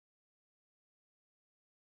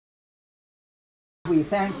We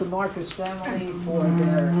thank the Marcus family for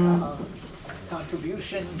their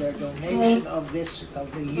contribution, their donation of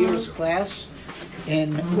the year's class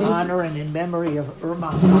in honor and in memory of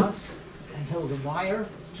Irma Haas and Hilda Meyer,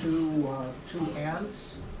 two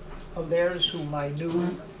aunts of theirs whom I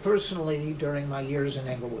knew personally during my years in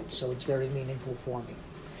Englewood. So it's very meaningful for me.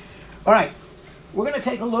 All right. We're going to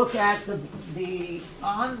take a look at the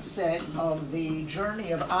onset of the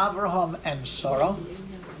journey of Avraham and Sarah,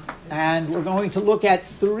 and we're going to look at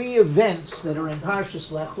three events that are in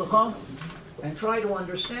Parshas Lech Lecha, and try to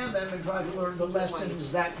understand them and try to learn the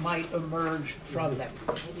lessons that might emerge from them.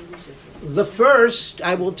 The first,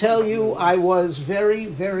 I will tell you, I was very,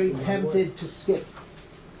 very tempted to skip,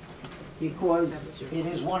 because it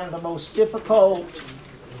is one of the most difficult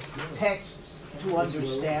texts to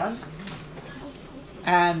understand.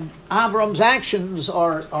 And Avram's actions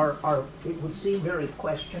are, it would seem, very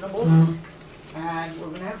questionable. And we're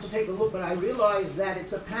going to have to take a look, but I realize that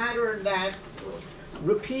it's a pattern that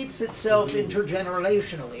repeats itself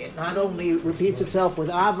intergenerationally. It not only repeats itself with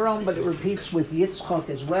Avram, but it repeats with Yitzchak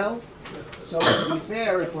as well. So to be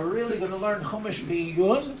fair, if we're really going to learn Chumash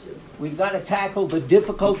B'Yud, we've got to tackle the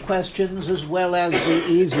difficult questions as well as the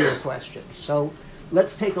easier questions. So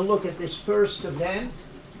let's take a look at this first event,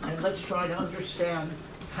 and let's try to understand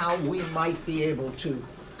how we might be able to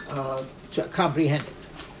comprehend it.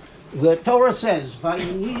 The Torah says,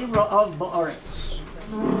 "Vayihi ra'av ba'aretz."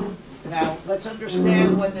 Now, let's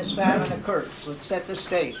understand when this famine occurs. Let's set the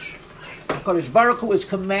stage. HaKadosh Baruch Hu has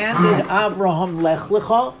commanded Avraham Lech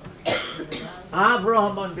Lecha.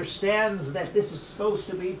 Avraham understands that this is supposed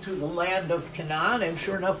to be to the land of Canaan, and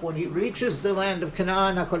sure enough, when he reaches the land of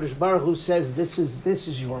Canaan, HaKadosh Baruch Hu says, this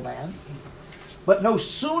is your land. But no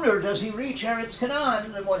sooner does he reach Eretz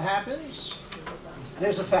Canaan than what happens?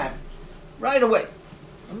 There's a famine. Right away.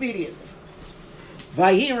 Immediately.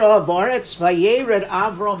 Vayira Baretz Vayered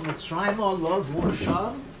Avram Mitzrayim Lo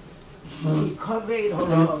Gursham Yikaved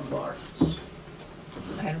Harav Baretz.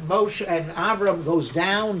 And Moshe and Avram goes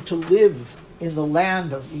down to live in the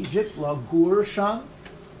land of Egypt, Lo Gursham.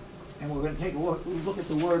 And we're going to take a look at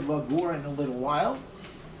the word Lo Gur in a little while.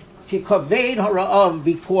 Kikaved Harav,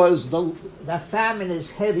 because the famine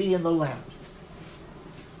is heavy in the land.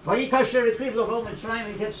 Vayikasher Ekriv Lo Mitzrayim,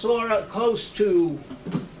 he gets close to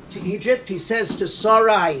Egypt. He says to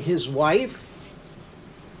Sarai, his wife,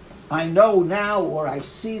 I know now, or I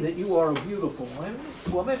see that you are a beautiful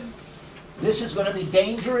woman. This is going to be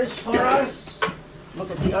dangerous for us. Look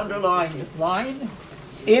at the underlying line.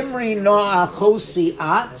 Imri no'achosi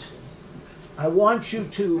at. I want you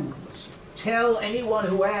to tell anyone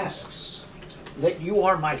who asks that you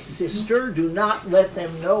are my sister. Do not let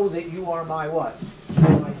them know that you are my what?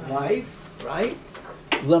 My wife, right?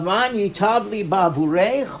 L'man yitabli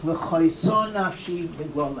bavurech v'chayson nafshi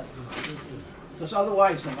b'golech. Because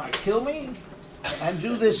otherwise they might kill me, and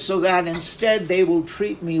do this so that instead they will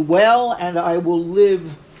treat me well and I will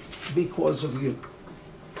live because of you.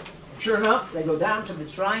 Sure enough, they go down to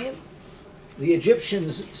Mitzrayim. The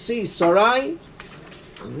Egyptians see Sarai.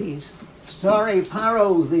 Sarai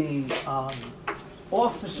Paro, the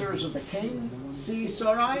officers of the king, see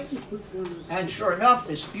Sarai. And sure enough,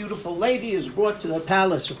 this beautiful lady is brought to the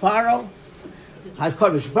palace of Paro.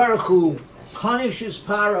 HaKadosh Baruch Hu punishes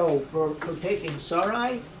Paro for taking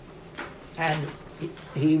Sarai. And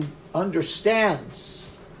he understands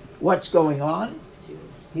what's going on.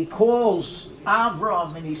 He calls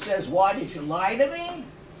Avram and he says, why did you lie to me?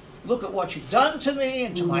 Look at what you've done to me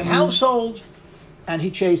and to my household. And he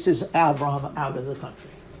chases Avram out of the country.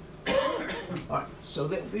 All right, so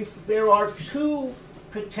there are two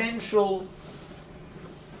potential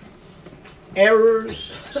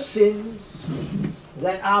errors, sins,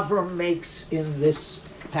 that Avram makes in this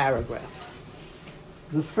paragraph.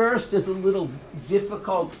 The first is a little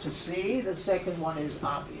difficult to see. The second one is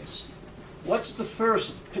obvious. What's the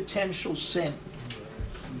first potential sin?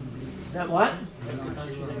 That what?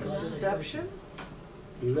 Deception?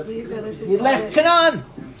 He left Canaan.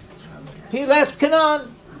 He left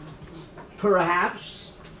Canaan.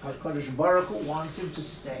 Perhaps HaKadosh Baruch Hu wants him to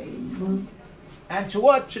stay. And to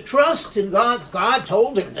what? To trust in God. God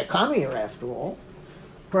told him to come here after all.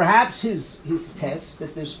 Perhaps his test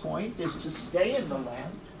at this point is to stay in the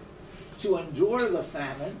land, to endure the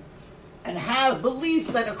famine, and have belief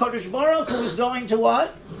that HaKadosh Baruch Hu is going to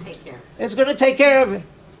what? Take care. It's going to take care of it.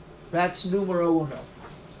 That's numero uno.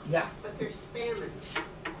 Yeah. But there's famine.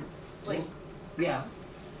 Like, yeah.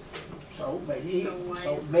 So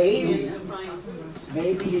maybe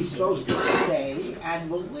maybe he's supposed to stay and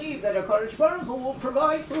believe that HaKadosh Baruch Hu will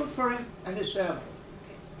provide food for him and his family.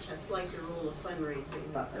 That's like the rule of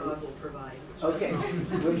fundraising, God will provide. Okay,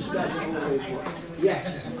 which doesn't always work.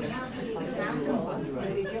 Yes.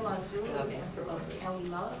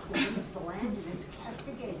 Elimelech leaves the land and is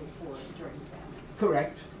castigated for it during famine.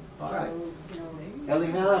 Correct. All right. So, you know,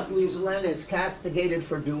 Elimelech leaves the land, is castigated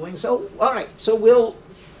for doing so. All right, so we're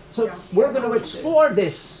going to explore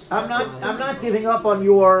this. I'm not giving up on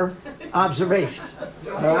your observation.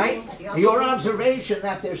 All right, your observation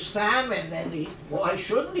that there's famine and why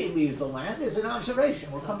shouldn't he leave the land is an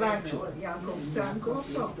observation. We'll come back to it. Yaakov's sons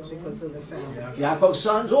also because of the famine. Yaakov's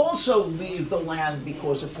sons also leave the land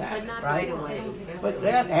because of famine, But not right? right away. But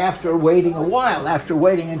then after waiting a while, after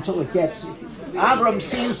waiting until it gets, Avraham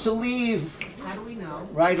seems to leave How do we know?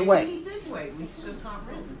 right away. He did wait, it's just not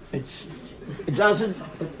written. It doesn't,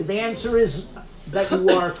 the answer is that you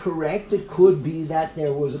are correct. It could be that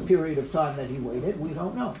there was a period of time that he waited. We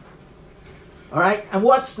don't know. All right, and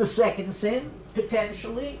what's the second sin,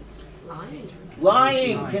 potentially?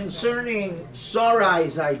 Lying concerning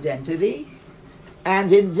Sarai's identity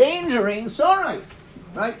and endangering Sarai,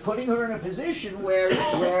 right? Putting her in a position where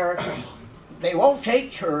they won't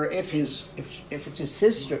take her if it's his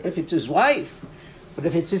sister, if it's his wife. But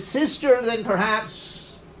if it's his sister, then perhaps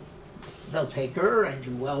they'll take her and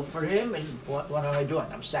do well for him. And what am I doing?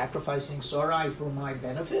 I'm sacrificing Sarai for my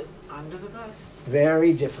benefit? Under the bus.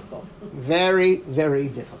 Very difficult. Very, very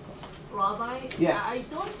difficult. Rabbi, Yes. I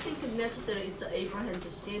don't think it's necessary it's Abraham to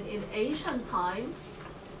sin. In ancient time,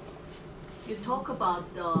 you talk about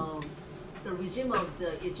the regime of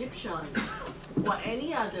the Egyptians or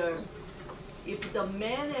any other. If the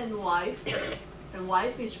man and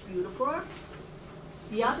wife is beautiful,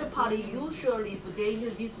 the other party usually, if they knew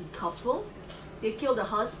this is couple, they kill the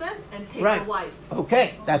husband and take Right. the wife.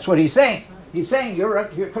 Okay, that's what he's saying. He's saying you're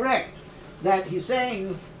correct. That he's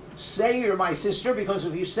saying, say you're my sister, because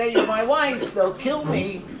if you say you're my wife, they'll kill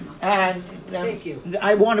me, and Thank you.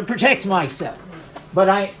 I want to protect myself.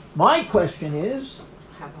 But my question is,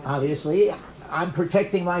 obviously, I'm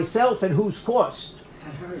protecting myself at whose cost?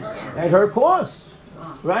 At her cost,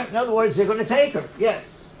 right? In other words, they're going to take her.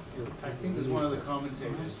 Yes. I think there's one of the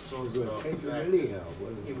commentators talks about the fact that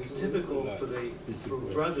it was typical for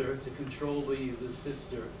a brother to control the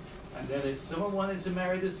sister, and that if someone wanted to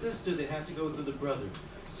marry the sister, they had to go through the brother,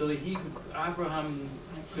 so that Avraham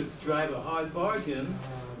could drive a hard bargain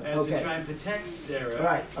and to try and protect Sarah.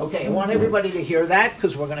 Right. Okay. I want everybody to hear that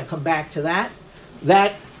because we're going to come back to that.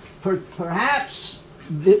 That perhaps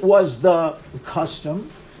it was the custom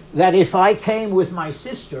that if I came with my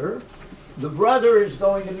sister, the brother is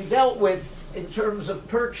going to be dealt with in terms of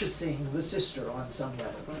purchasing the sister on some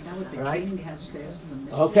level. Right? King has to ask them.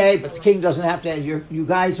 Okay, but the king doesn't have to. You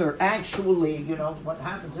guys are actually, what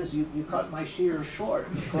happens is you cut my shears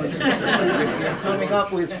short because you're coming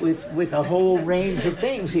up with a whole range of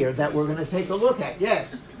things here that we're going to take a look at.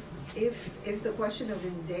 Yes. If the question of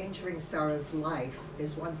endangering Sarah's life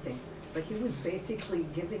is one thing, but he was basically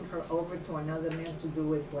giving her over to another man to do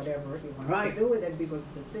with whatever he wants to do with it because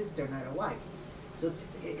it's a sister, not a wife. So it's,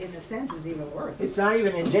 in a sense, it's even worse. It's not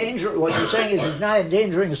even endangering. What you're saying is it's not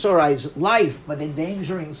endangering Sarai's life, but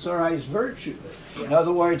endangering Sarai's virtue. In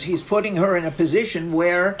other words, he's putting her in a position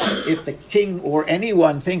where if the king or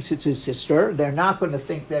anyone thinks it's his sister, they're not going to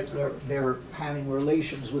think that they're having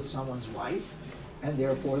relations with someone's wife, and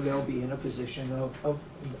therefore they'll be in a position of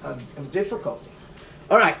difficulty.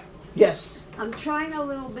 All right. Yes. I'm trying a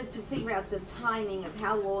little bit to figure out the timing of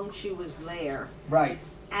how long she was there. Right.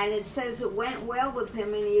 And it says it went well with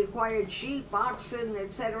him and he acquired sheep, oxen,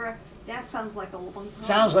 etc. That sounds like a long time.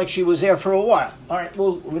 Sounds like she was there for a while. All right,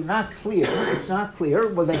 well, we're not clear. It's not clear.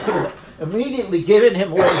 Well, they could have immediately given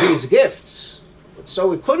him all these gifts.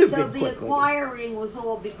 So it could have been quickly. So the acquiring was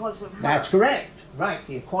all because of her. That's correct. Right,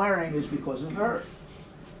 the acquiring is because of her.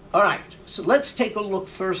 All right, so let's take a look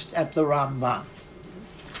first at the Ramban.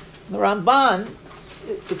 The Ramban,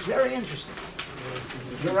 it's very interesting.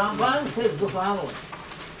 The Ramban says the following.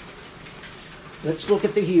 Let's look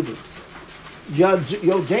at the Hebrew.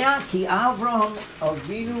 Yodea ki Avraham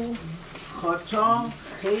Avinu chata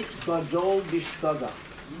chet gadol bishkaga.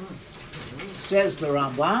 Says the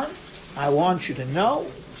Ramban, I want you to know,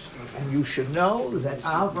 and you should know, that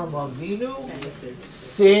Avraham Avinu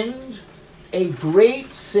sinned a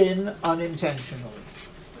great sin unintentionally.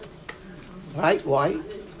 Right? Why?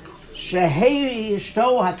 Shehei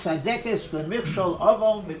ishto hatzadekes b'michshol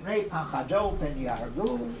avon mipnei pachado ben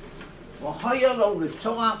yargu v'hoya lo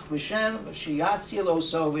liftoach b'shem shiyatzia lo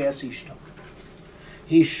so v'es ishto.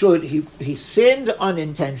 He sinned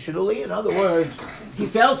unintentionally. In other words, he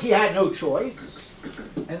felt he had no choice,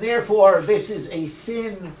 and therefore this is a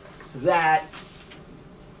sin that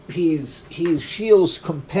he feels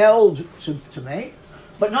compelled to make.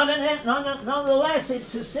 But nonetheless,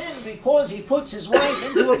 it's a sin because he puts his wife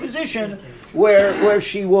into a position where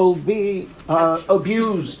she will be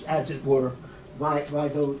abused, as it were, by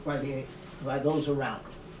those around.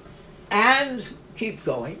 And keep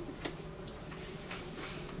going.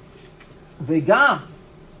 V'gam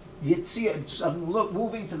Yitzia. I'm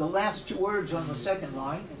moving to the last two words on the second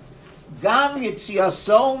line. Gam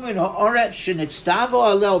Yitziaso min ha'aretz shenitztavo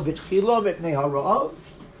alel b'tchilo mipnei ha'ra'av.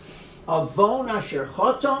 Avon asher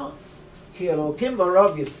chota ki Elokim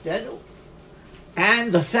barav yiftenu.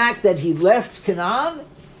 And the fact that he left Canaan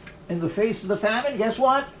in the face of the famine, guess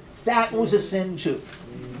what? That was a sin too.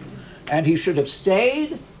 And he should have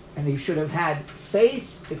stayed, and he should have had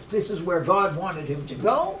faith. If this is where God wanted him to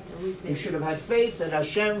go, he should have had faith that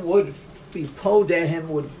Hashem would be podeh him,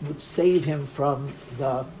 would save him from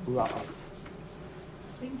the Rav.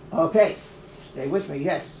 Okay, stay with me,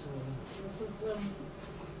 yes. This is, it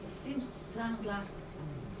seems to sound like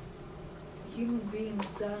human beings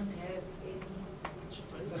don't have any.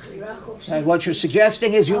 And what you're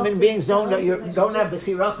suggesting is human beings don't have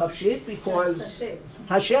bechirah chafshit because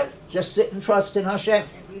Hashem. Just sit and trust in Hashem.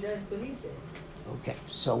 And we don't believe that. Okay,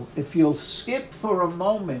 so if you'll skip for a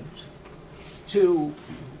moment to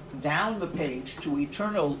down the page to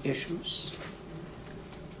eternal issues,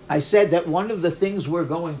 I said that one of the things we're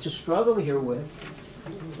going to struggle here with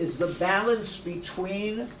is the balance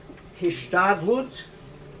between hishtadlut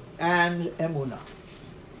and emunah.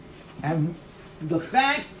 And the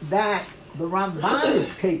fact that the Ramban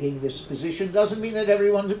is taking this position doesn't mean that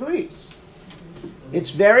everyone agrees. It's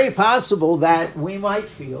very possible that we might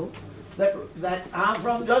feel that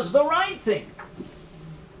Avraham does the right thing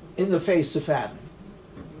in the face of famine,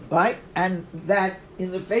 right? And that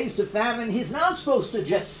in the face of famine, he's not supposed to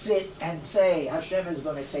just sit and say, Hashem is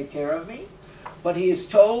going to take care of me, but he is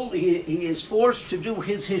told, he is forced to do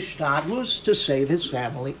his hishtadlus to save his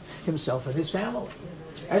family, himself and his family.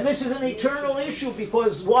 And this is an eternal issue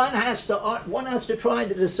because one has to try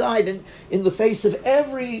to decide in the face of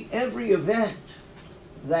every event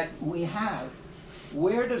that we have,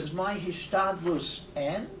 where does my hishtadlus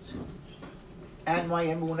end and my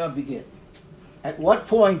emunah begin? At what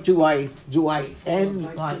point do I end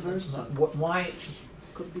my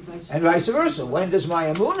Could be vice and vice versa? When does my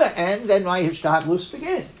emunah end and my hishtadlus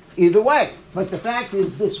begin? Either way. But the fact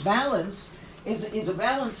is, this balance is a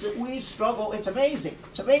balance that we struggle. It's amazing.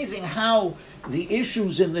 It's amazing how the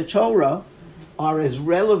issues in the Torah are as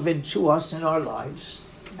relevant to us in our lives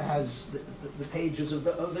as the pages of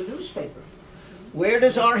the newspaper. Where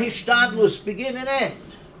does our hishtadlus begin and end?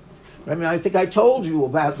 I mean, I think I told you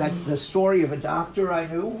about the story of a doctor I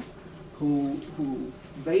knew who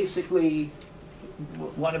basically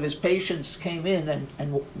one of his patients came in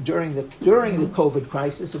and during the COVID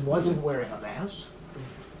crisis and wasn't wearing a mask,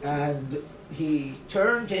 and he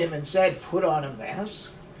turned to him and said, "Put on a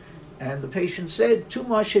mask," and the patient said, "Too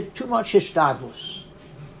much hishtadlus."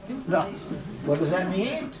 No. What does that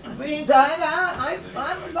mean? It means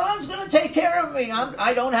God's going to take care of me.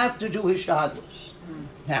 I don't have to do hishtadlus.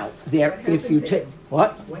 Now, if you take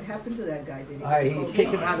what? What happened to that guy? Did He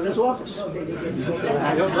kicked him out of his office. No, did he get COVID?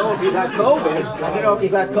 I don't know if he got COVID. I don't know if he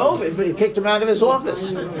got COVID, but he kicked him out of his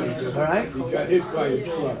office. All right? He got hit by a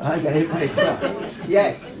truck. I got hit by a truck.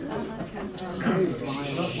 Yes.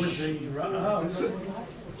 With the Rav,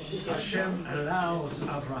 Hashem allows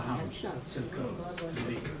Avraham to go to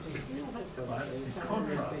leave. But in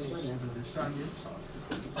contrast to the son Yitzhak,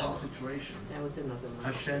 the same situation, That was another one.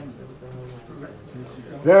 Hashem That was another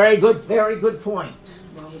one. Very good point.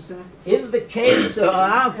 In the case of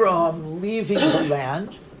Avraham leaving the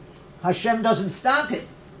land, Hashem doesn't stop it.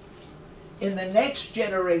 In the next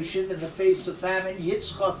generation, in the face of famine,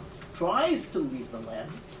 Yitzchak tries to leave the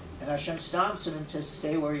land, and Hashem stops him and says,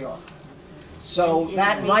 "Stay where you are." So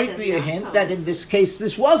that might be a hint that in this case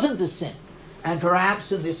this wasn't a sin. And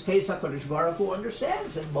perhaps in this case HaKadosh Baruch Hu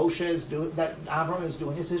understands that Moshe is doing, that Avraham is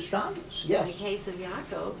doing his hishtadlus. In Yes. the case of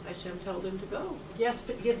Yaakov, Hashem told him to go. Yes,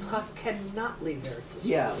 but Yitzchak cannot leave Eretz Yisrael.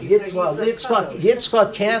 Yeah, He's a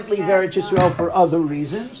Yitzchak can't leave Eretz Yisrael for other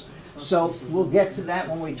reasons. So we'll get to that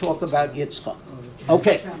when we talk about Yitzchak.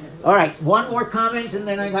 Okay. All right. One more comment and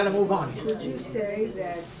then I got to move on. Would you say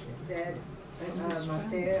that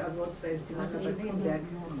Maseh Avot B'Estimat HaBanim, that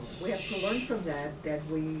we have to learn from that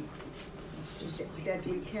we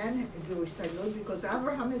can do hishtadlut because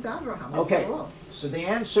Avraham is Avraham. Okay. After all. So the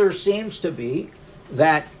answer seems to be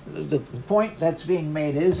that the point that's being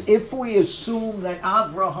made is if we assume that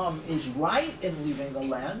Avraham is right in leaving the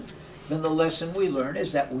land, then the lesson we learn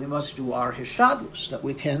is that we must do our hishtadlus, that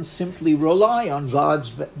we can simply rely on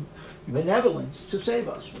God's benevolence to save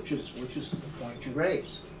us, which is the point you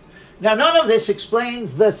raised. Now, none of this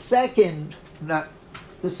explains the second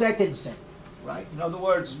sin, right? In other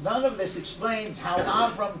words, none of this explains how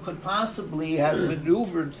Avram could possibly have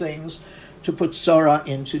maneuvered things to put Sarah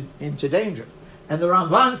into danger. And the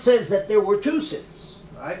Ramban says that there were two sins,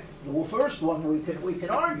 right? The first one we can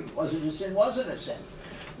argue, was it a sin, wasn't a sin.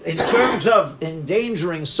 In terms of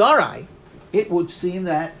endangering Sarai, it would seem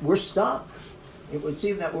that we're stuck. It would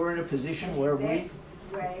seem that we're in a position where we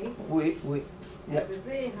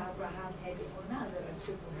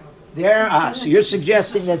there. So you're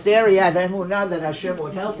suggesting that there he had emunah that Hashem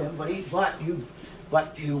would help him,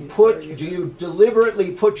 but do you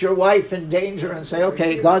deliberately put your wife in danger and say,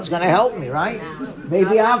 okay, God's going to help me, right?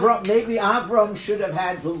 Maybe Avram should have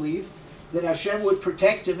had belief that Hashem would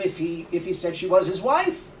protect him if he said she was his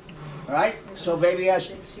wife. Right? So maybe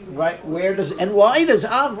why does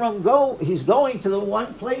Avram go? He's going to the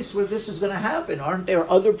one place where this is going to happen. Aren't there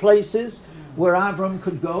other places where Avram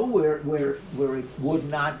could go where it would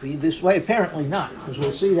not be this way? Apparently not, because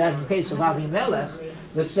we'll see that in the case of Avimelech,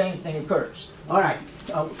 the same thing occurs. All right,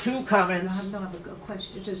 two comments. I have a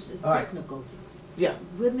question, just All technical. Right. Yeah.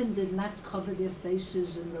 Women did not cover their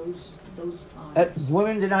faces in those times.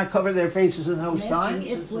 Women did not cover their faces in those times?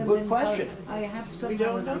 It's a good question. I have some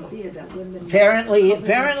idea that women...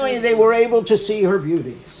 Apparently they were able to see her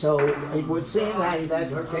beauty. So it would seem that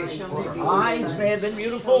her face, her eyes may have been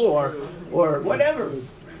beautiful or whatever.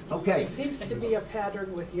 Okay. It seems to be a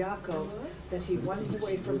pattern with Yaakov that he runs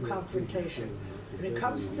away from confrontation. When it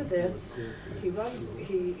comes to this, he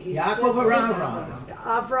Yaakov or Avraham?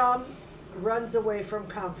 Avraham runs away from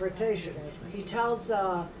confrontation. He tells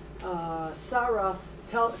Sarah,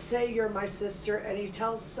 say you're my sister, and he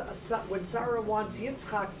tells when Sarah wants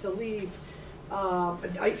Yitzchak to leave,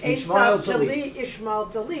 Ishmael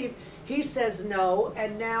to leave, he says no,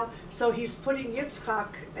 and now so he's putting Yitzchak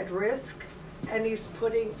at risk, and he's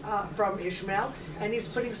putting from Ishmael, and he's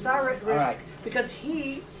putting Sarah at risk because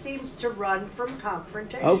he seems to run from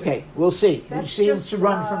confrontation. Okay, we'll see. That's he seems to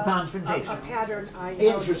run from confrontation. A pattern I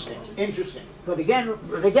noticed. Interesting. But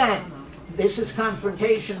again, this is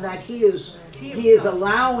confrontation that he is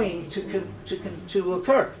allowing to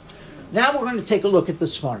occur. Now we're going to take a look at the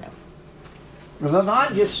Sforno. Rav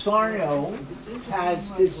Sforno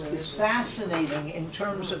is fascinating in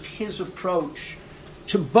terms of his approach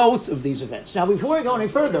to both of these events. Now, before we go any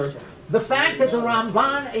further, the fact that the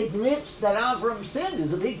Ramban admits that Avram sinned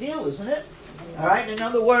is a big deal, isn't it? All right. In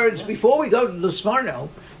other words, before we go to the Sforno,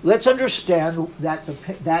 let's understand that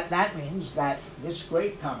that means that this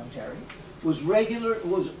great commentary was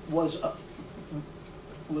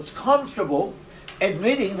comfortable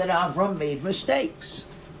admitting that Avram made mistakes.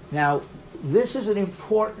 Now, this is an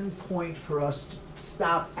important point for us to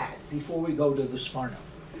stop at before we go to the Sforno.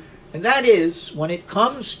 And that is, when it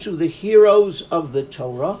comes to the heroes of the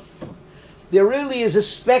Torah, there really is a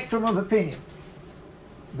spectrum of opinion.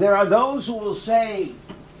 There are those who will say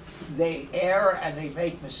they err and they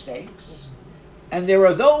make mistakes. And there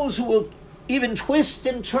are those who will even twist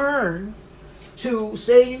and turn to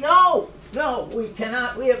say, no, we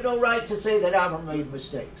cannot, we have no right to say that Avraham made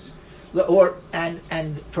mistakes.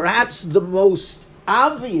 And perhaps the most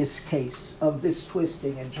obvious case of this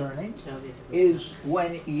twisting and turning is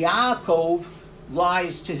when Yaakov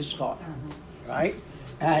lies to his father, right?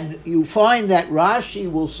 And you find that Rashi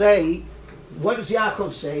will say, what does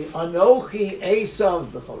Yaakov say? Anochi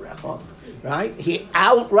Esav b'chorecha, right? He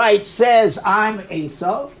outright says, I'm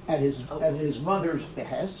Esav, at his mother's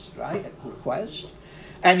behest, right, at request.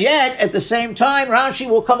 And yet, at the same time, Rashi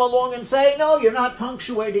will come along and say, no, you're not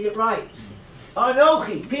punctuating it right.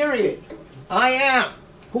 Anochi, period. I am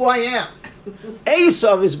who I am.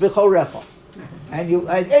 Esav is b'chorecha. And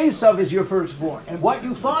Esav is your firstborn. And what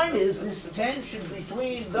you find is this tension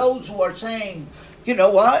between those who are saying, you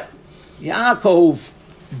know what? Yaakov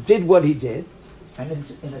did what he did. And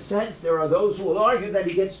in a sense, there are those who will argue that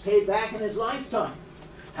he gets paid back in his lifetime.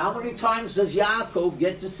 How many times does Yaakov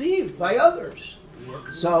get deceived by others?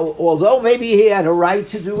 So, although maybe he had a right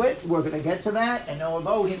to do it, we're going to get to that. And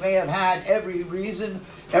although he may have had every reason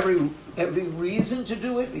to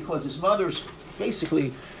do it, because his mother's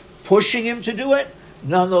basically pushing him to do it,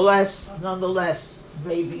 nonetheless,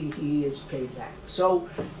 maybe he is paid back. So,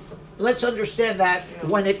 let's understand that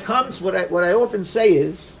when it comes, what I often say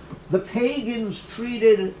is, the pagans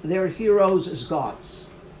treated their heroes as gods.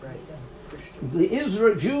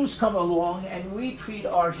 The Jews come along and we treat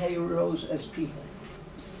our heroes as people.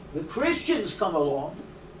 The Christians come along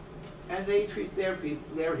and they treat their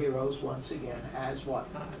heroes once again as what?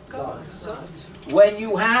 Gods. When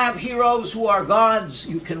you have heroes who are gods,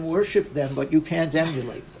 you can worship them, but you can't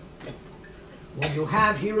emulate them. When you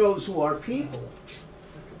have heroes who are people,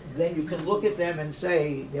 then you can look at them and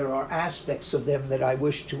say, there are aspects of them that I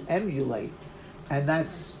wish to emulate. And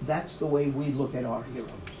that's the way we look at our heroes.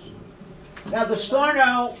 Now the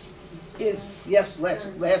Sforno is, yes,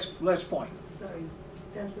 last point. Sorry,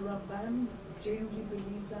 does the Ramban generally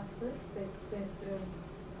believe like this?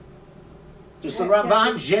 Does the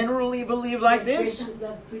Ramban generally believe like this?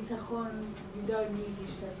 That bitachon, you don't need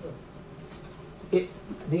ishtadlut.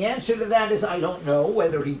 The answer to that is I don't know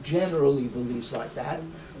whether he generally believes like that,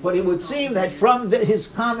 but it would seem that from his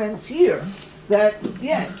comments here that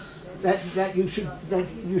yes, that you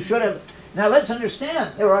should have. Now let's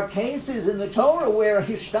understand, there are cases in the Torah where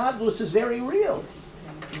hishtadlus is very real.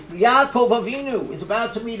 Yaakov Avinu is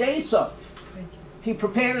about to meet Esav. He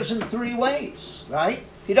prepares in 3 ways, right?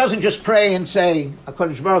 He doesn't just pray and say,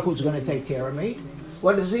 HaKadosh Baruch Hu is going to take care of me.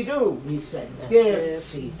 What does he do? He sends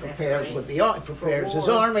gifts. He prepares prepares his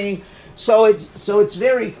army. So it's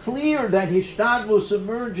very clear that hishtadlus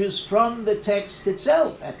emerges from the text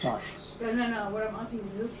itself at times. No. What I'm asking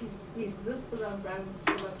is this the Ramban's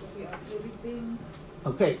philosophy on everything?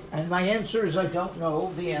 Okay, and my answer is I don't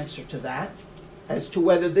know the answer to that, as to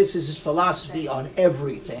whether this is his philosophy on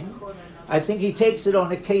everything. I think he takes it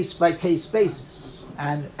on a case-by-case basis,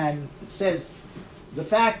 and says, the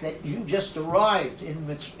fact that you just arrived in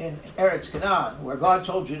Eretz Canaan, where God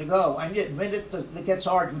told you to go, and the minute that gets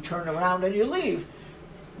hard, you turn around and you leave,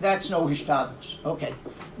 that's no hishtadlus. Okay.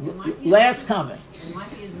 Last comment. There might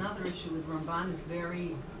be another issue with Ramban is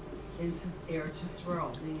very into Eretz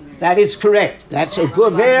Yisrael. That is correct. That's a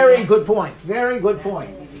very good point. Very good point.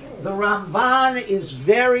 The Ramban is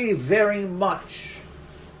very, very much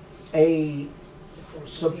a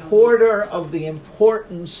supporter of the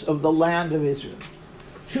importance of the land of Israel,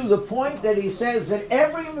 to the point that he says that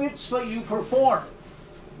every mitzvah you perform,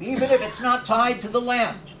 even if it's not tied to the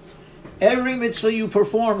land, every mitzvah you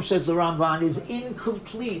perform, says the Ramban, is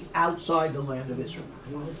incomplete outside the land of Israel.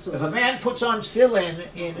 If a man puts on tefillin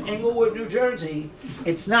in Englewood, New Jersey,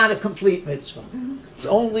 it's not a complete mitzvah. It's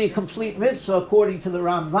only a complete mitzvah according to the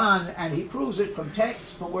Ramban, and he proves it from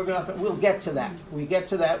text, but we'll get to that. We get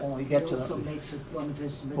to that when we get to Also makes it one of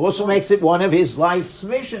his mitzvot. Also makes it one of his life's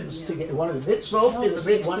missions, to get one of the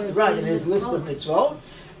mitzvot, in his list of mitzvot,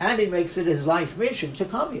 and he makes it his life mission to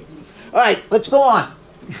come here. All right, let's go on.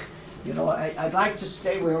 I'd like to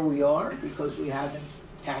stay where we are because we haven't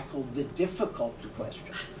tackled the difficult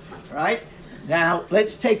question. Right? Now,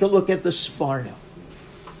 let's take a look at the Sforno.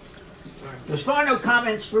 The Sforno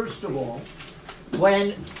comments, first of all,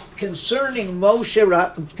 when concerning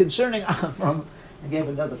Avram, I gave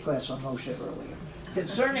another class on Moshe earlier,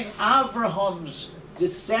 concerning Avraham's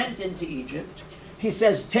descent into Egypt, he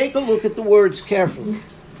says, take a look at the words carefully.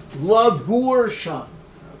 Lagur sham.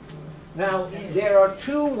 Now, there are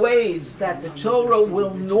 2 ways that the Torah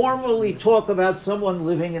will normally talk about someone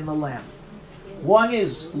living in the land. One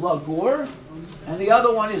is lagur, and the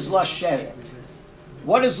other one is lasher.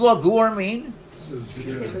 What does lagur mean?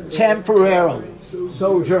 Temporarily.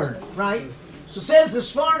 Sojourn, right? So says the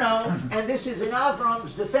Sforno, and this is in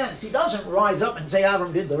Avram's defense. He doesn't rise up and say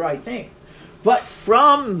Avram did the right thing. But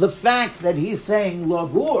from the fact that he's saying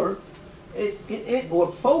lagur,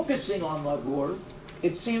 or focusing on lagur,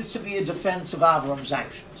 it seems to be a defense of Avram's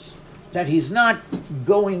actions. That he's not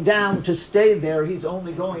going down to stay there, he's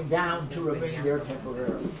only going down to remain there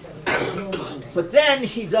temporarily. But then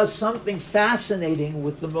he does something fascinating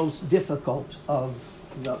with the most difficult of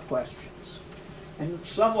the questions. And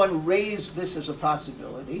someone raised this as a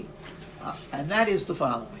possibility, and that is the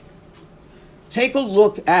following. Take a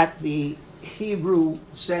look at the Hebrew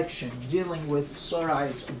section dealing with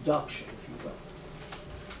Sarai's abduction.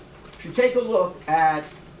 If you take a look at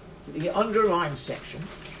the underlined section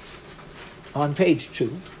on page 2,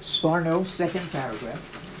 Sforno, 2nd paragraph,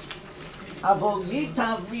 Avol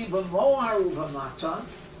yitav li b'mohar u'v'mata,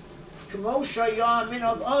 k'mo shaya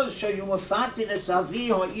minod oz shayu mefatin es avi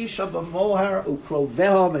ha'isha b'mohar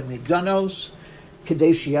u'kroveha b'midanos, k'dei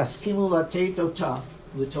shiyaskimu lateit ota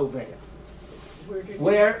l'toveha.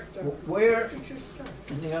 Where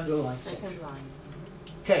in the underlined section?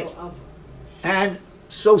 Okay. And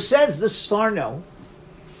so says the Sforno,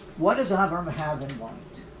 what does Avram have in mind?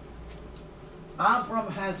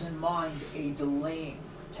 Avram has in mind a delaying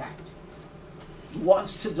tactic. He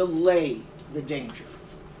wants to delay the danger.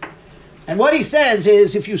 And what he says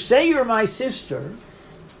is, if you say you're my sister,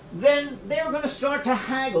 then they're going to start to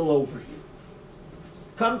haggle over you.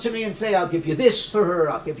 Come to me and say, I'll give you this for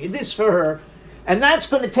her, I'll give you this for her. And that's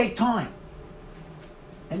going to take time.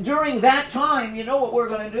 And during that time, you know what we're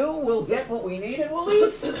going to do? We'll get what we need and we'll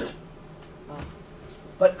leave.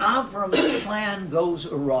 But Avram's plan goes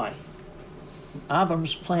awry.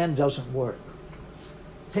 Avram's plan doesn't work.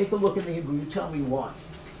 Take a look in the Hebrew. You tell me why.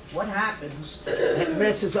 What happens that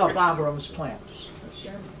messes up Avram's plans?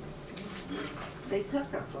 They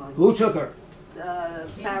took her. Who took her?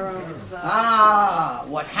 Pharaoh's.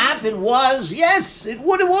 What happened was, yes, it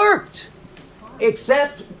would have worked.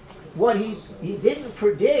 Except what he didn't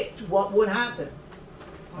predict what would happen.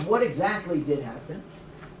 And what exactly did happen?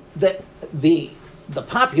 That the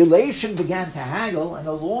population began to haggle, and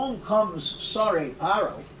along comes Sarei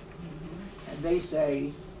Paro, and they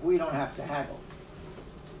say, we don't have to haggle.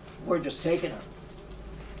 We're just taking her.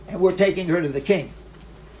 And we're taking her to the king.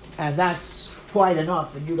 And that's quite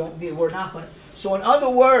enough, and we're not going to. So in other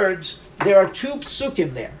words, there are two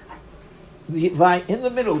psukim there. In the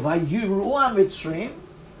middle, Vayiru Mitzrim,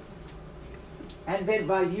 and then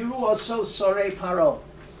Vayiru also Sarei Paro.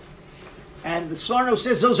 And the Sforno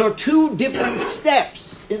says those are two different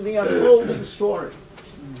steps in the unfolding story.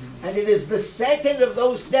 And it is the second of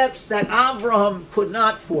those steps that Avraham could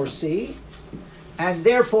not foresee, and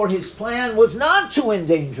therefore his plan was not to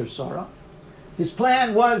endanger Sarah. His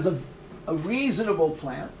plan was a reasonable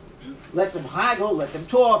plan. Let them haggle, let them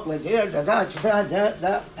talk,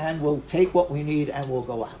 and we'll take what we need and we'll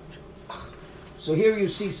go out. So here you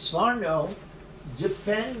see Sforno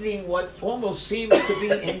defending what almost seems to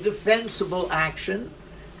be indefensible action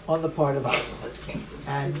on the part of Avraham.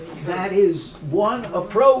 And that is one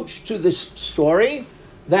approach to this story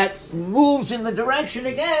that moves in the direction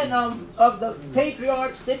again of the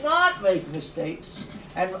patriarchs did not make mistakes.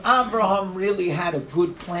 And Avraham really had a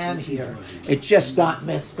good plan here. It just got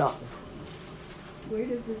messed up. Where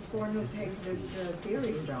does this Sforno take this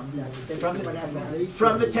theory from?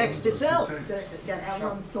 From the text itself. That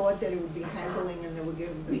Avraham thought that it would be haggling and they would give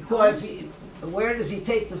him the Because where does he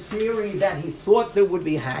take the theory that he thought there would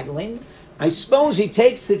be haggling? I suppose he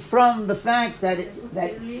takes it from the fact that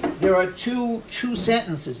there are two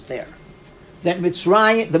sentences there. That the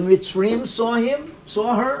Mitzrim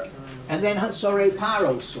saw her, and then Sarei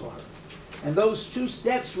Paro saw her. And those two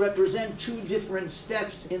steps represent two different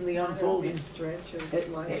steps in the unfolding.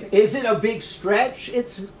 Is it a big stretch?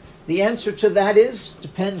 The answer to that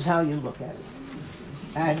depends how you look at it.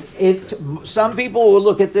 And some people will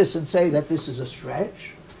look at this and say that this is a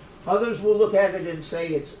stretch. Others will look at it and say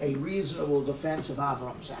it's a reasonable defense of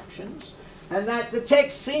Avram's actions. And that the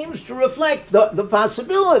text seems to reflect the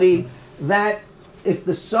possibility that if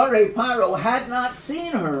the Sarei Paro had not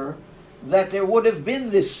seen her, that there would have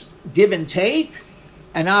been this give and take,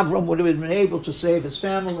 and Avram would have been able to save his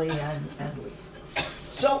family and leave.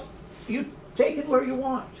 So you take it where you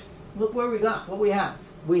want. Look where we got, what we have.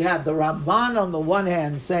 We have the Ramban on the one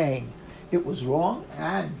hand saying it was wrong,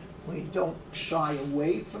 and we don't shy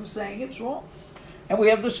away from saying it's wrong. And we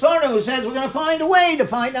have the Sforno who says we're going to find a way to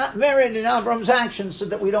find out merit in Avram's actions so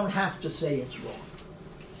that we don't have to say it's wrong.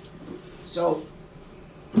 So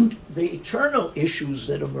the eternal issues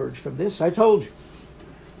that emerge from this, I told you.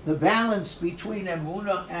 The balance between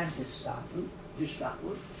Emunah and Hishtadlut,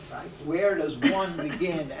 right? Where does one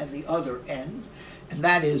begin and the other end? And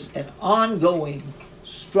that is an ongoing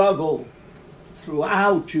struggle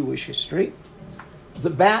throughout Jewish history.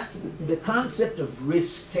 The concept of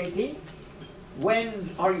risk-taking. When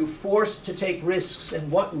are you forced to take risks, and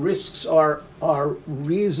what risks are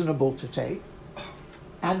reasonable to take?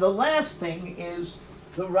 And the last thing is,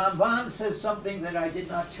 the Ramban says something that I did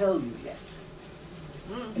not tell you yet.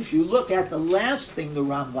 If you look at the last thing the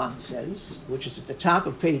Ramban says, which is at the top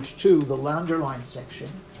of page 2, the underlined section,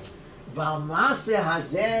 V'almaseh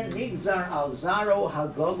hazeh nigzar al zaro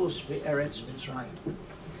hagolus be'eretz Mitzrayim.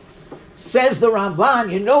 Says the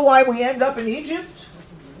Ramban, you know why we end up in Egypt?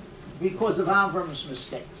 Because of Avram's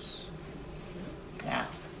mistakes. Now,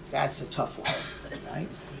 that's a tough one, right?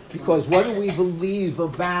 Because what do we believe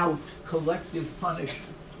about collective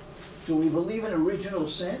punishment? Do we believe in original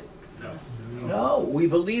sin? No. We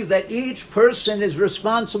believe that each person is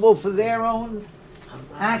responsible for their own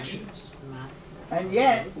actions. And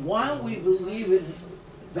yet, while we believe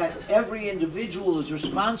that every individual is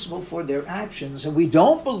responsible for their actions, and we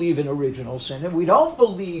don't believe in original sin, and we don't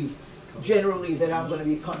believe generally that I'm going to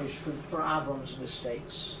be punished for Avram's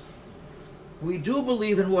mistakes, we do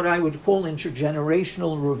believe in what I would call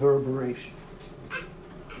intergenerational reverberation.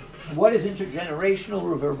 What is intergenerational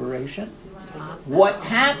reverberation? What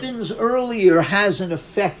happens earlier has an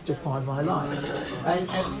effect upon my life. And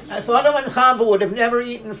if Adam and Chava would have never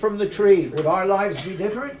eaten from the tree, would our lives be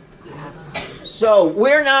different? Yes. So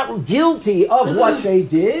we're not guilty of what they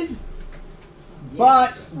did,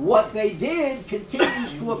 but what they did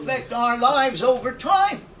continues to affect our lives over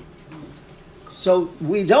time. So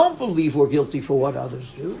we don't believe we're guilty for what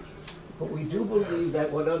others do. but we do believe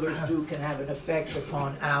that what others do can have an effect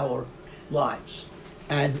upon our lives.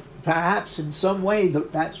 And perhaps in some way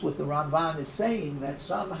that's what the Ramban is saying, that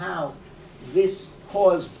somehow this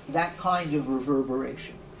caused that kind of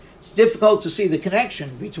reverberation. It's difficult to see the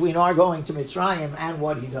connection between our going to Mitzrayim and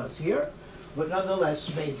what he does here, but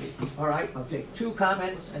nonetheless, maybe. All right, I'll take 2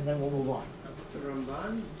 comments and then we'll move on. The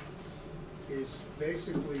Ramban is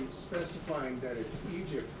basically specifying that it's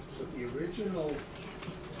Egypt, but the original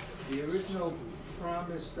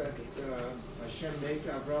promise that Hashem made to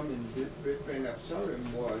Avraham in Brit Ben Absarim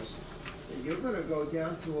was that you're going to go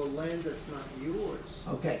down to a land that's not yours.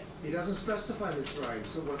 Okay. He doesn't specify Mitzrayim.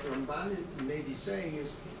 So what the Ramban may be saying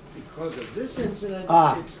is, because of this incident,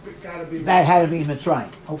 it's got to be that had to be Mitzrayim.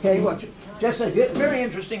 Okay, well, just a very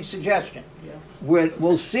interesting suggestion.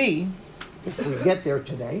 We'll see, if we get there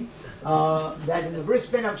today, that in the Bris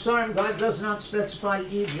Ben Absarim, God does not specify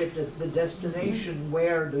Egypt as the destination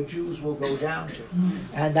where the Jews will go down to.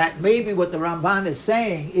 And that maybe what the Ramban is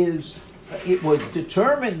saying is it was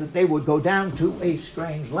determined that they would go down to a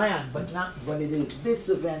strange land, but it is this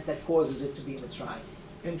event that causes it to be Mitzrayim.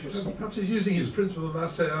 Interesting. Perhaps he's using his principle of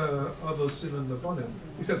Maseh Avos Siman Labonim,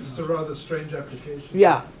 except it's a rather strange application.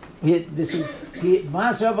 Yeah. Maseh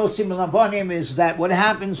Avos Siman Labonim is that what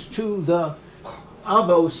happens to the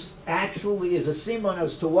Avos actually is a simon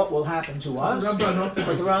as to what will happen to us. But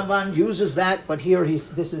the Ramban uses that, but here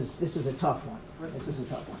this is a tough one. This is a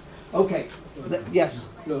tough one. Okay. Yes?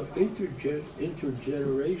 No,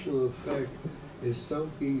 intergenerational effect is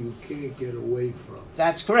something you can't get away from.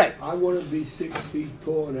 That's correct. I want to be 6 feet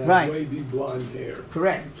tall and have wavy blonde hair.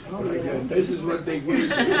 Correct. This is what they gave me.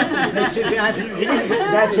 That's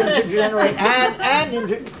intergenerate.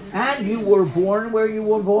 And you were born where you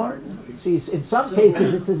were born. See, in some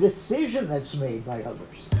cases, it's a decision that's made by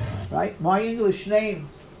others. Right? My English name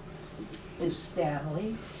is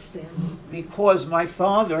Stanley. Because my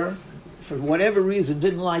father, for whatever reason,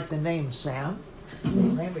 didn't like the name Sam. He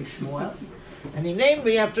named me Shmuel. And he named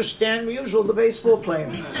me after Stan Musial, the baseball player,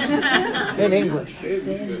 in English.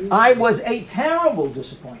 I was a terrible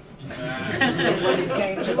disappointment when it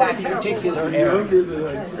came to that particular area.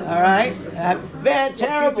 All right? Very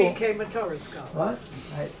terrible. You became a Torah scholar. What?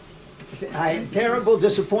 Terrible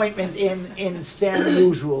disappointment in Stan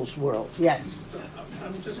Musial's world. Yes.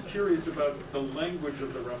 I'm just curious about the language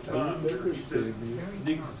of the Ramban, where he says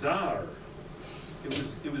nigzar.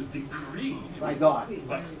 It was decreed By God.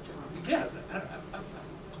 Yeah.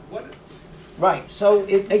 What? Right. So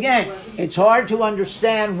again, it's hard to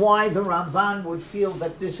understand why the Ramban would feel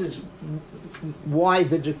that this is why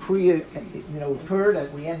the decree, occurred,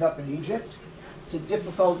 that we end up in Egypt. It's a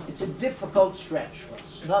difficult stretch for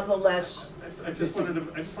us. Nonetheless, I just wanted to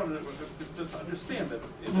just understand that.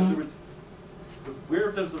 In other words,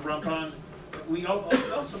 where does the Ramban? We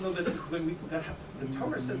also know that when the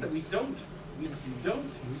Torah says that we don't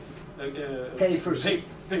pay for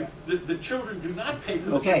the children do not pay for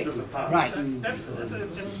the sins of the fathers.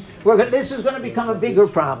 Right. This is going to become a bigger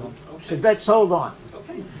problem. So let's hold on.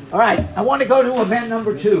 Okay. All right. I want to go to event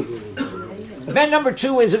number 2. Event number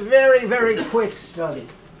 2 is a very, very quick study.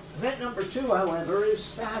 Event number 2, however, is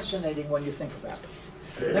fascinating when you think about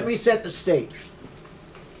it. Let me set the stage.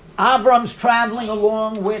 Avram's traveling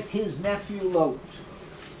along with his nephew Lot.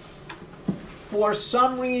 For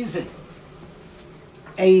some reason,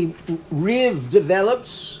 a riv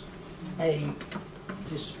develops, a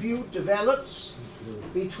dispute develops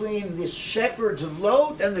between the shepherds of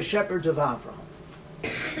Lot and the shepherds of Avraham.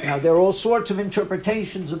 Now, there are all sorts of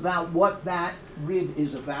interpretations about what that riv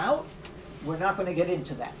is about. We're not going to get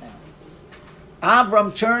into that now.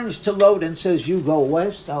 Avram turns to Lot and says, you go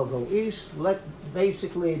west, I'll go east.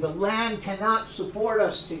 Basically, the land cannot support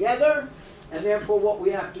us together, and therefore what we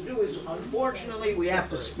have to do is, unfortunately, we have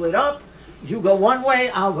to split up. You go one way,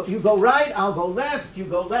 you go right, I'll go left, you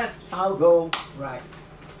go left, I'll go right.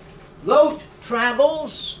 Lot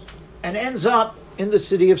travels and ends up in the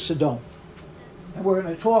city of Sodom. And we're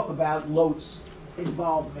going to talk about Lot's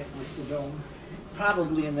involvement with Sodom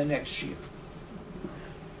probably in the next year.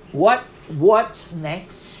 What's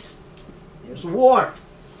next? There's war.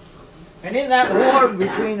 And in that war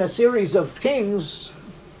between a series of kings,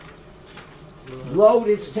 Lot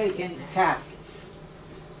is taken captive.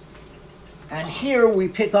 And here we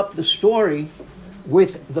pick up the story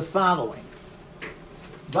with the following.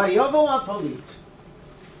 Vayovo Apolit,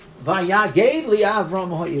 Vayaged li Avram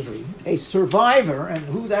ha'ivri, a survivor, and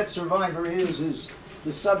who that survivor is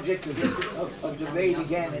the subject of debate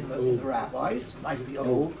again in the rabbis. Might be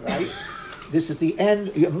old, right? This is the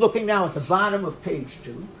end. I'm looking now at the bottom of page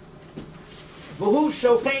 2. והוא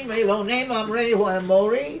שוכן מאלוני ממרא הוא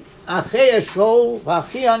האמורי, אחי אשכול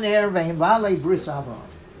ואחי הנר והם בעלי בריס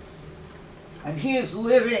אברהם. And he is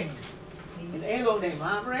living in Elonei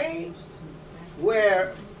Mamre,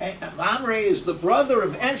 where Mamre is the brother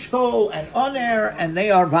of Eshkol and Oner, and they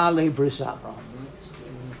are Baalei Bris Avram.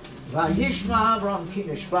 Vayishma Avram ki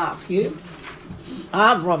nishbach.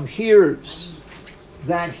 Avram hears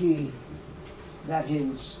that his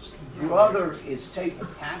brother is taken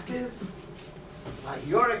captive.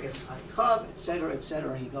 Vayorek is Haikav, etc.,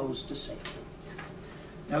 etc. He goes to safety.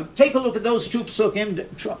 Now take a look at those two psukim.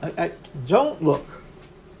 Don't look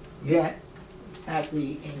yet at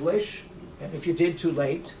the English, and if you did, too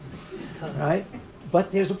late, right?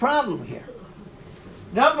 But there's a problem here.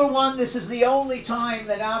 Number one, this is the only time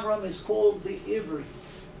that Avram is called the Ivri.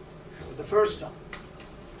 It was the first time.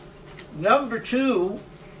 Number two,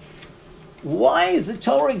 why is the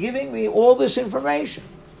Torah giving me all this information?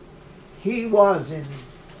 He was in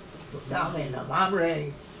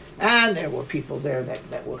Mamre, and there were people there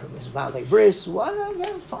that were his Baalei Bris. Well,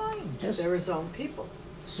 fine. They're his own people.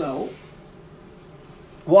 So,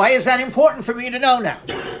 why is that important for me to know now?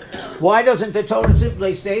 Why doesn't the Torah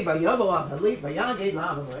simply say,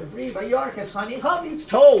 it's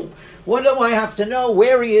told. What do I have to know?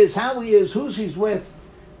 Where he is, how he is, who's he's with?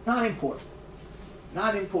 Not important.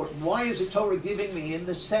 Not important. Why is the Torah giving me in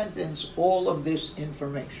the sentence all of this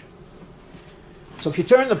information? So if you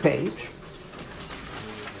turn the page,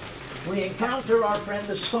 we encounter our friend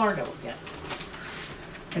the Sfarno again.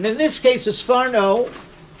 And in this case, the Sfarno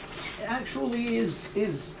actually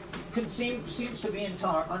seems to be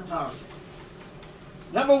untargeted.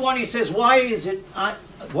 Number one, he says, why does it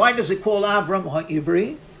call Avram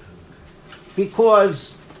HaIvri?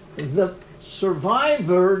 Because the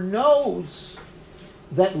survivor knows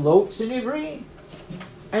that Lot's an Ivri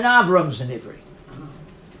and Avram's an Ivri.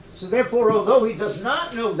 So therefore, although he does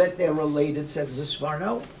not know that they're related, says the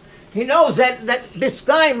Sfarno, he knows that this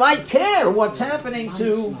guy might care what's happening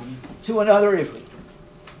to another Ivri.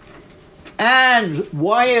 And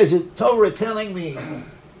why is it Torah telling me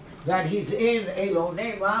that he's in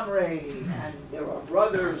Elonei Mamre and there are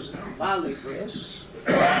brothers in Baalei Bris?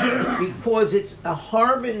 Because it's a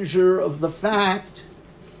harbinger of the fact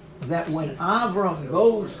that when Avram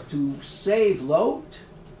goes to save Lot,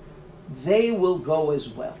 they will go as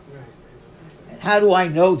well. And how do I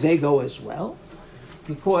know they go as well?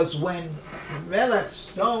 Because when Melech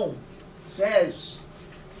Stone says,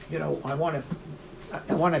 I want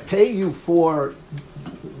to pay you for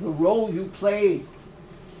the role you played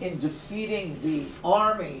in defeating the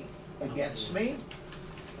army against me,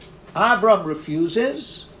 Avram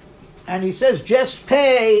refuses, and he says, just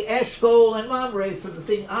pay Eshkol and Mamre for the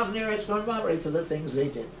thing, Avner, Eshkol, and Mamre for the things they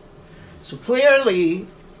did. So clearly,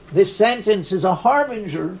 this sentence is a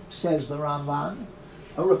harbinger, says the Ramban,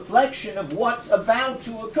 a reflection of what's about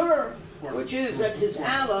to occur, which is that his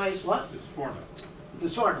allies, what? The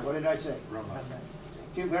Sfarno, what did I say?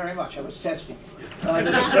 Thank you very much, I was testing you.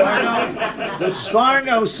 The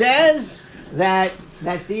Sfarno says that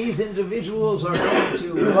these individuals are going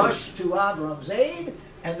to rush to Avram's aid,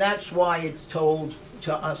 and that's why it's told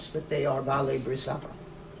to us that they are Baalei Bris Avram.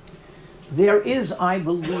 There is, I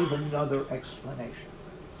believe, another explanation.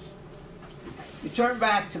 You turn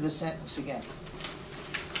back to the sentence again.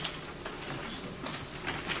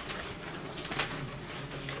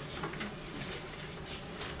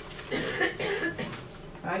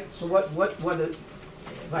 Right? So what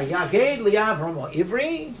Vayaged li Avram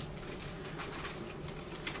Ivri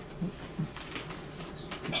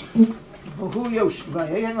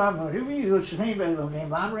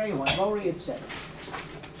etc.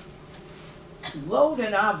 Lot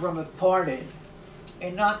and Avram have parted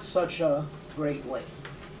in not such a great way.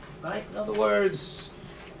 Right? In other words,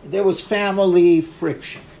 there was family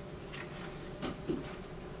friction.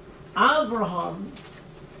 Avraham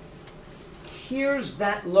hears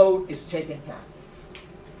that Lot is taken captive.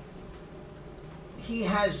 He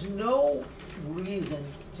has no reason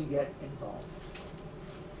to get involved.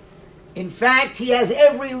 In fact, he has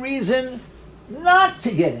every reason not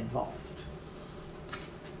to get involved.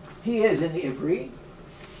 He is an Ivri.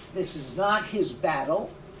 This is not his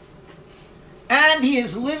battle. And he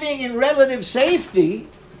is living in relative safety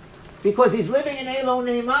because he's living in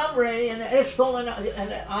Elonei Mamre and Eshkol and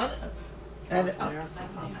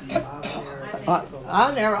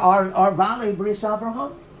Aner are Baalei Bris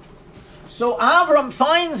Avraham. So Avram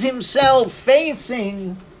finds himself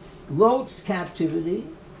facing Lot's captivity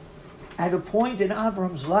at a point in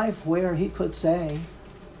Avram's life where he could say,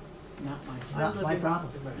 not my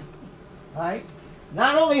problem. Right?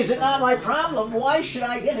 Not only is it not my problem, why should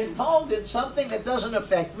I get involved in something that doesn't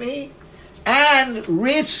affect me? and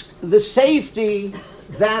risk the safety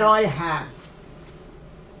that I have.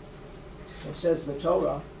 So says the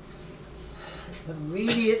Torah.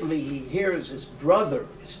 Immediately he hears his brother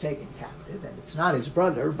is taken captive, and it's not his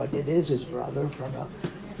brother, but it is his brother from a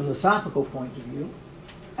philosophical point of view,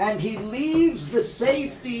 and he leaves the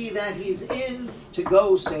safety that he's in to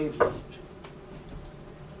go save Lot.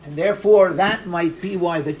 And therefore that might be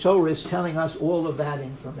why the Torah is telling us all of that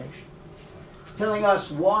information. Telling us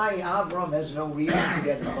why Avraham has no reason to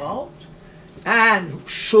get involved, and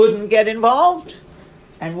shouldn't get involved,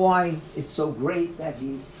 and why it's so great that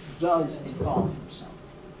he does involve himself.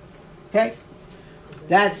 Okay?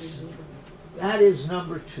 That is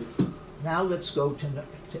number 2. Now let's go to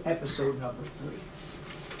episode number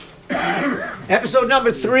 3. Episode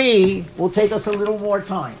number 3 will take us a little more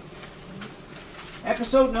time.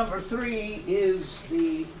 Episode number 3 is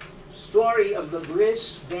the story of the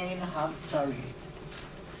Bris Bein HaBtarim,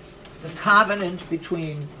 the covenant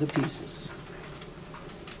between the pieces.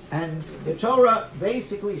 And the Torah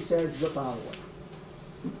basically says the following.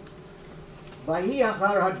 It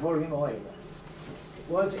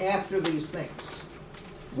was after these things.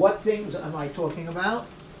 What things am I talking about?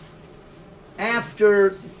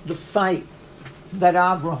 After the fight that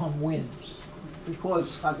Avraham wins.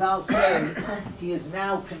 Because Chazal say he is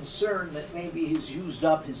now concerned that maybe he's used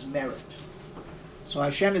up his merit. So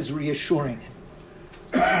Hashem is reassuring him.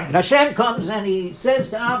 And Hashem comes and he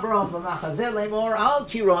says to Avraham, Al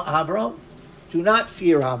tira Avraham, do not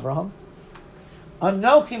fear Avraham.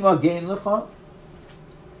 Anochi magen lecha,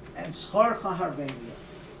 and scharcha harbein.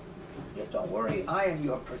 Don't worry, I am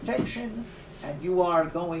your protection, and you are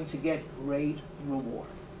going to get great reward.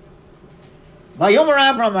 Vayomer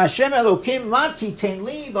Avraham Hashem Elokim mati ten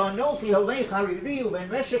li v'anochi holech hariri u'ben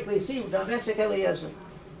meshek leisi u'damesek Eliezer.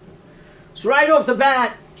 So right off the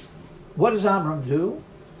bat, what does Avraham do?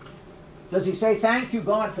 Does he say, thank you,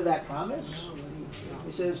 God, for that promise?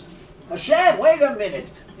 He says, Hashem, wait a minute.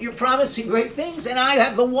 You're promising great things, and I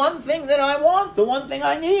have the one thing that I want, the one thing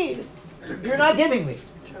I need. You're not giving me.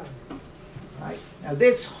 Right? Now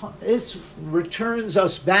this returns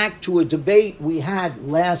us back to a debate we had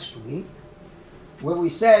last week, where we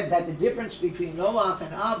said that the difference between Noach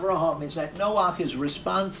and Avraham is that Noach is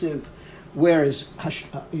responsive, whereas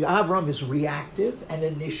Avraham is reactive and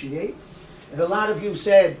initiates. And a lot of you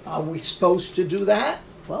said, are we supposed to do that?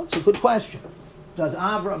 Well, it's a good question. Is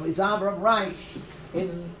Avraham right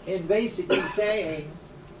in basically saying,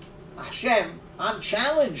 Hashem, I'm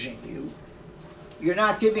challenging you. You're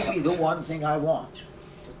not giving me the one thing I want.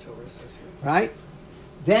 The Torah says yes. Right?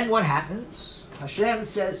 Then what happens? Hashem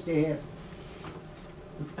says to him,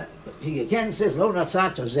 he again says, Lo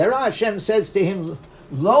natzata zera. Hashem says to him,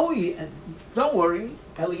 don't worry,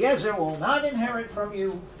 Eliezer will not inherit from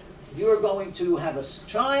you. You're going to have a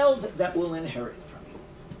child that will inherit from you.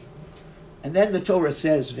 And then the Torah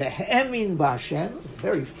says, Ve'emin b'Hashem,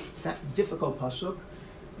 very difficult pasuk,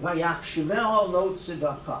 Vayachshiveo lo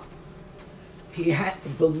tzedakah. He had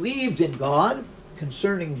believed in God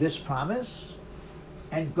concerning this promise,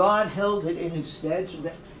 and God held it in his stead. So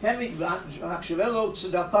that Vayachshiveo lo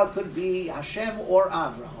tzedakah could be Hashem or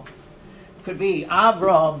Avraham. Could be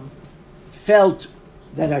Avraham felt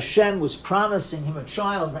that Hashem was promising him a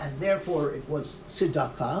child, and therefore it was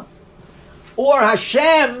tzedakah. Or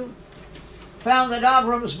Hashem found that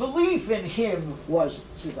Avram's belief in him was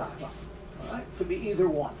tzedakah. All right? Could be either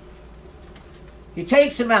one. He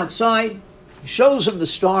takes him outside, he shows him the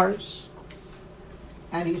stars,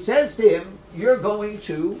 and he says to him, you're going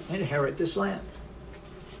to inherit this land.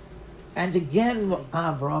 And again,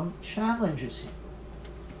 Avram challenges him.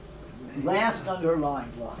 Last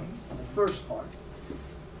underlined line, the first part.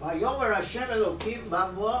 How do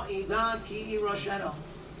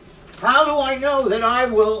I know that I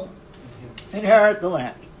will inherit the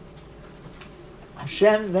land?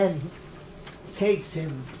 Hashem then takes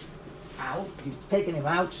him out. He's taken him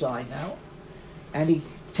outside now, and he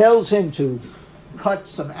tells him to cut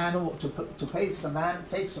some animal, take some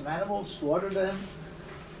animals, slaughter them,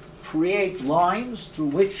 create lines through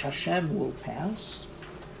which Hashem will pass,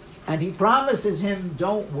 and he promises him,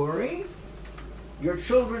 don't worry. Your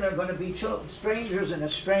children are going to be strangers in a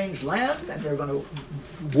strange land, and they're going to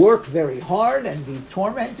work very hard and be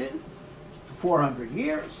tormented for 400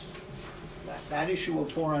 years. That issue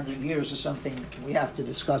of 400 years is something we have to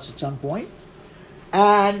discuss at some point.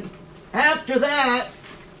 And after that,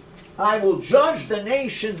 I will judge the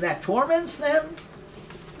nation that torments them,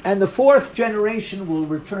 and the 4th generation will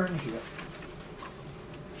return here.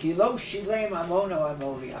 Kilo shilem amono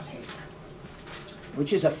amori ahem,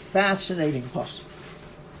 which is a fascinating passage.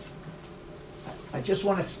 I just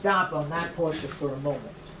want to stop on that portion for a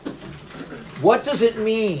moment. What does it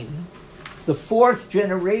mean? The fourth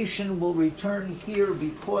generation will return here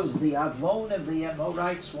because the Avon of the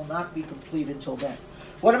Amorites will not be complete until then.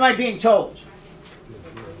 What am I being told?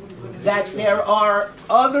 That there are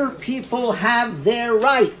other people have their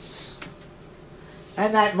rights,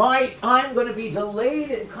 and that I'm going to be delayed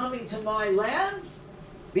in coming to my land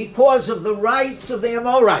because of the rights of the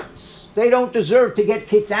Amorites. They don't deserve to get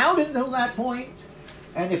kicked out until that point,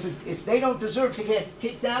 and if they don't deserve to get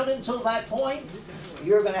kicked out until that point,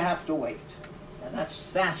 you're going to have to wait. And that's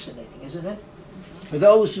fascinating, isn't it? For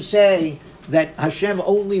those who say that Hashem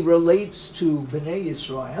only relates to Bnei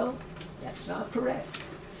Yisrael, that's not correct.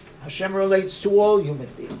 Hashem relates to all human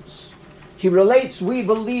beings. He relates, we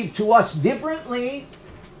believe, to us differently,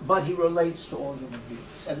 but he relates to all human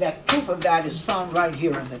beings. And that proof of that is found right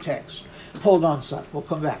here in the text. Hold on, son. We'll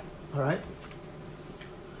come back. All right?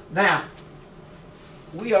 Now,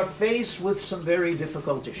 we are faced with some very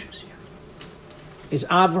difficult issues here. Is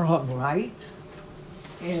Avraham right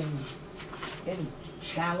in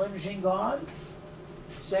challenging God?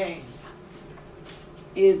 Saying,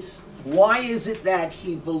 why is it that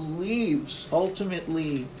he believes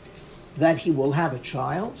ultimately that he will have a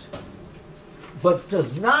child, but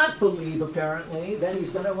does not believe apparently that he's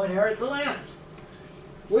going to inherit the land?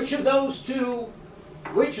 Which of those two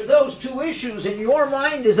issues in your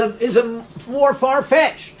mind is a more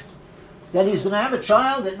far-fetched? That he's going to have a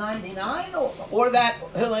child at 99, or that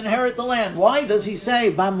he'll inherit the land? Why does he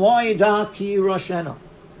say "B'moedah ki roshena"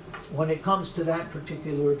 when it comes to that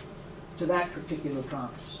particular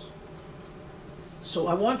promise? So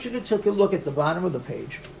I want you to take a look at the bottom of the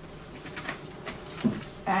page.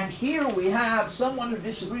 And here we have someone who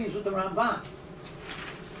disagrees with the Ramban,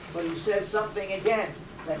 but he says something again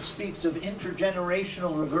that speaks of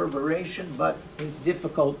intergenerational reverberation, but is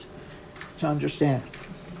difficult to understand.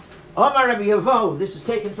 Omar Rabbi Yavo, this is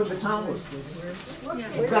taken from the Talmud.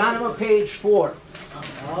 The bottom of page 4.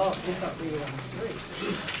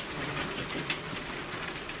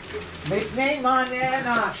 Mipnei ma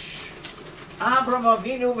ne'anash Avram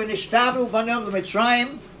Avinu v'nishtavu banav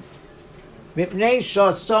l'Mitzrayim mipnei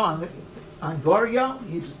shasa on Goria.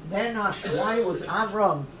 He's ne'anash. Why was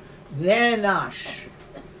Avram ne'anash?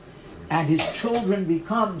 And his children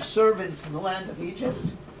become servants in the land of Egypt.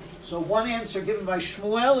 So one answer given by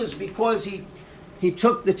Shmuel is because he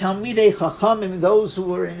took the Talmidei Chachamim, those who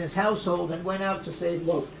were in his household, and went out to save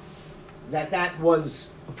Lot. That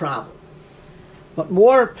was a problem. But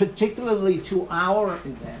more particularly to our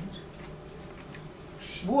event,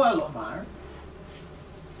 Shmuel Omar,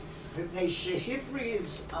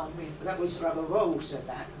 that was Rabbi who said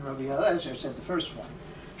that, and Rabbi Eliezer said the first one.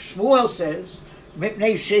 Shmuel says, he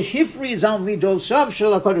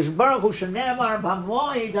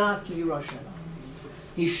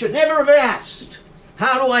should never have asked,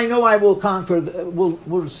 how do I know I will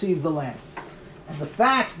will receive the land? And the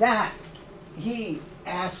fact that he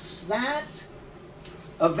asks that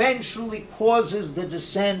eventually causes the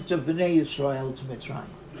descent of Bnei Yisrael to Mitzrayim.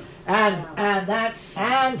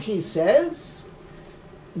 And he says,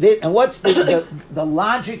 and what's the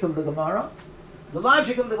logic of the Gemara? The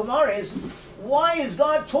logic of the Gemara is, why is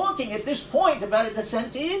God talking at this point about a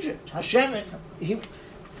descent to Egypt? Hashem,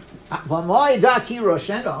 how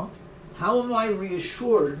am I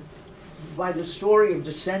reassured by the story of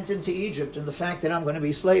descent into Egypt and the fact that I'm going to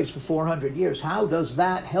be slaves for 400 years? How does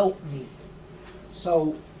that help me?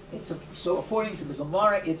 So according to the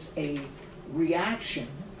Gemara, it's a reaction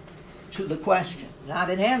to the question, not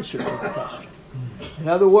an answer to the question. In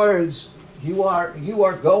other words, you are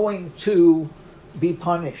going to be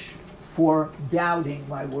punished for doubting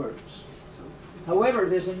my words. However,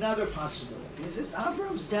 there's another possibility. Is this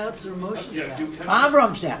Avram's doubts or Moshe's doubts?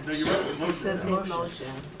 Avram's doubts. No, you're right. It says Moshe.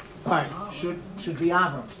 All right, should be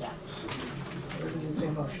Avram's doubts. Or does it say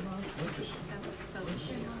Moshe? Interesting.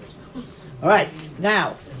 All right,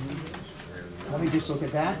 now, let me just look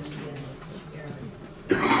at that.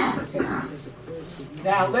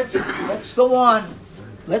 Now, let's go on.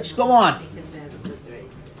 Let's go on.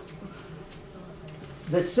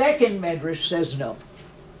 The second medrash says no.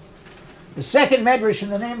 The second medrash in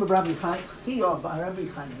the name of Rabbi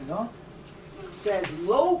Chanina says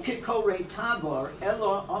lo kikorei tagor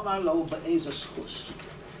elo amar lo be'ezas chus.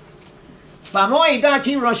 B'moedah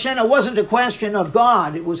ki roshena wasn't a question of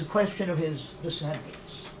God; it was a question of his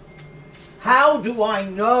descendants. How do I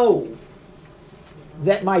know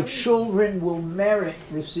that my children will merit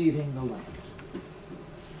receiving the land?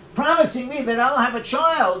 Promising me that I'll have a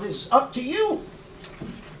child is up to you.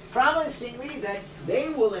 Promising me that they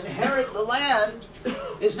will inherit the land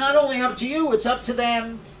is not only up to you, it's up to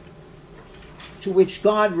them. To which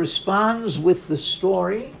God responds with the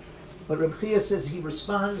story But Rabbi Chia says he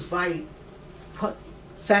responds by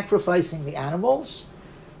sacrificing the animals,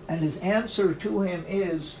 and his answer to him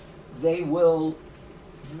is they will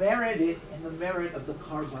merit it in the merit of the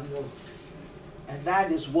karbanot. And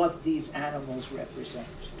that is what these animals represent.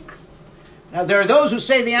 Now there are those who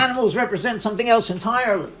say the animals represent something else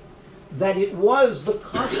entirely. That it was the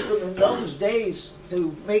custom in those days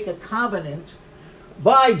to make a covenant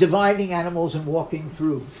by dividing animals and walking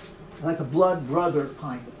through, like a blood brother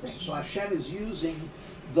kind of thing. So Hashem is using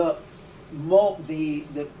the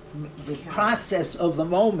process of the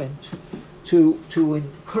moment to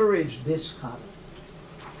encourage this covenant.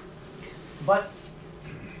 But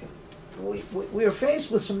we are faced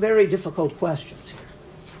with some very difficult questions here.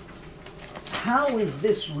 How is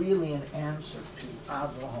this really an answer to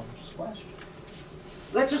Avraham's question?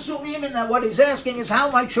 Let's assume even that what he's asking is how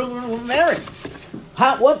my children will marry.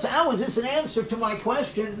 How is this an answer to my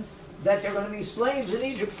question that they're going to be slaves in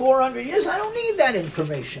Egypt 400 years? I don't need that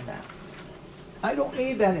information now. I don't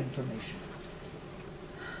need that information.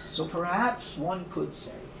 So perhaps one could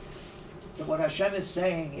say that what Hashem is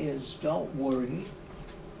saying is, don't worry,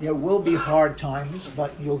 there will be hard times,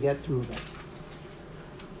 but you'll get through them.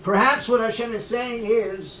 Perhaps what Hashem is saying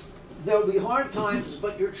is, there'll be hard times,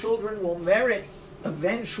 but your children will merit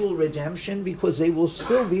eventual redemption because they will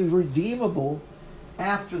still be redeemable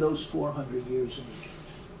after those 400 years in Egypt.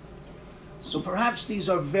 So perhaps these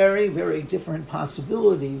are very, very different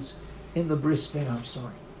possibilities in the Bris Ben Hamsarim.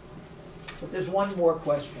 But there's one more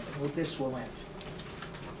question, and with this we'll end.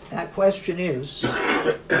 That question is,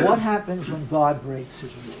 what happens when God breaks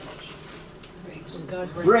his rules?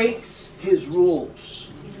 Breaks his rules.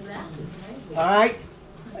 All right?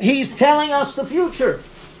 He's telling us the future.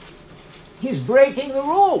 He's breaking the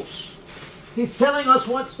rules. He's telling us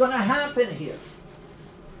what's going to happen here.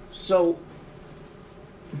 So,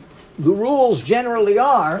 the rules generally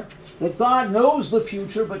are that God knows the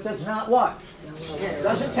future, but does not what?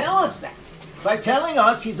 Doesn't tell us that. By telling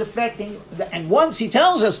us, he's affecting, and once he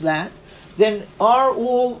tells us that, then are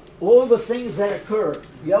all the things that occur,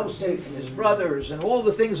 Yosef and his brothers, and all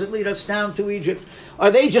the things that lead us down to Egypt,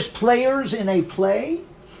 are they just players in a play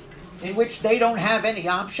in which they don't have any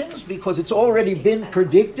options because it's already been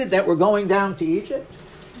predicted that we're going down to Egypt?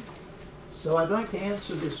 So I'd like to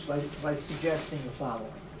answer this by suggesting the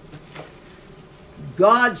following.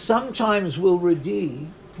 God sometimes will reveal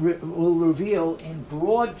in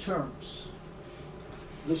broad terms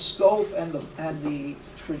the scope and the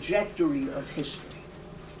trajectory of history.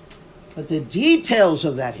 But the details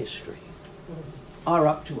of that history are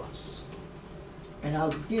up to us. And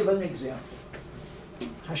I'll give an example.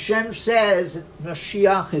 Hashem says that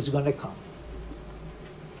Mashiach is going to come.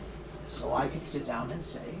 So I can sit down and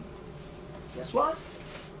say, guess what?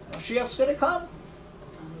 Mashiach's going to come.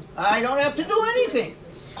 I don't have to do anything.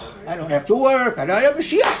 I don't have to work. I don't have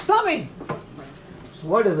Mashiach's coming. So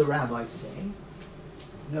what do the rabbis say?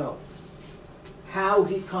 No. How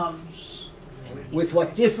he comes, with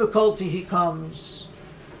what difficulty he comes,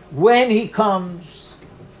 when he comes,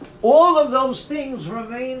 all of those things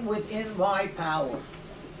remain within my power.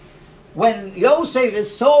 When Yosef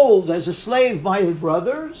is sold as a slave by his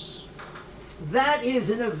brothers, that is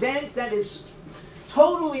an event that is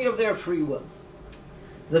totally of their free will.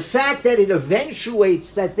 The fact that it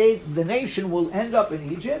eventuates that the nation will end up in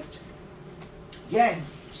Egypt, again,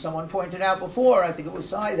 someone pointed out before, I think it was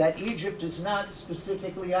Sai, that Egypt is not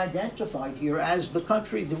specifically identified here as the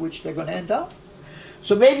country to which they're going to end up.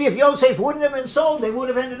 So maybe if Yosef wouldn't have been sold, they would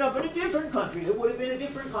have ended up in a different country. It would have been a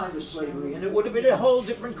different kind of slavery, and it would have been a whole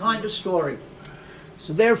different kind of story.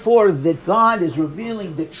 So therefore, that God is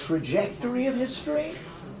revealing the trajectory of history,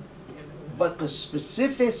 but the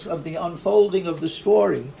specifics of the unfolding of the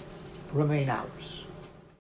story remain ours.